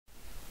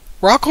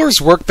Rockler's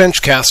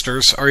workbench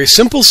casters are a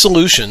simple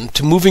solution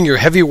to moving your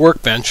heavy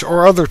workbench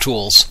or other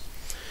tools.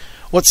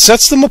 What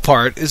sets them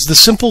apart is the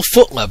simple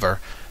foot lever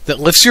that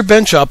lifts your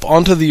bench up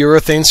onto the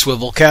urethane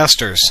swivel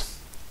casters.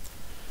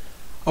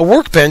 A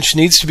workbench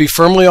needs to be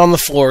firmly on the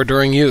floor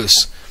during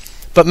use,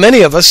 but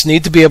many of us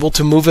need to be able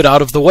to move it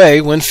out of the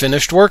way when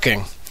finished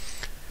working.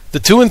 The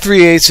 2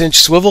 3/8 inch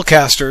swivel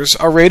casters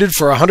are rated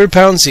for 100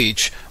 pounds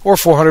each, or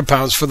 400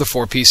 pounds for the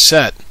 4-piece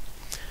set.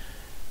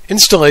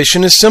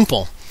 Installation is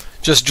simple.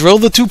 Just drill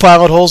the 2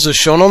 pilot holes as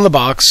shown on the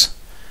box,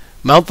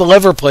 mount the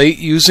lever plate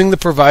using the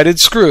provided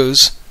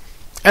screws,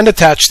 and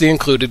attach the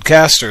included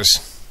casters.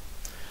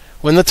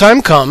 When the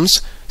time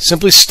comes,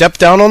 simply step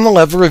down on the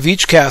lever of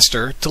each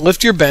caster to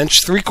lift your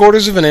bench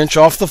 3/4 of an inch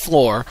off the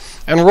floor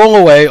and roll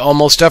away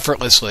almost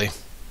effortlessly.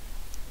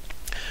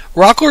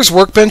 Rockler's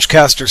workbench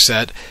caster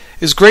set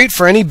is great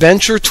for any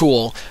bench or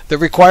tool that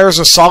requires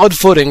a solid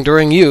footing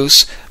during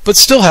use but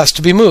still has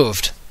to be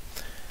moved.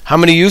 How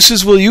many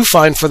uses will you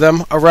find for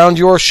them around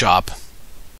your shop?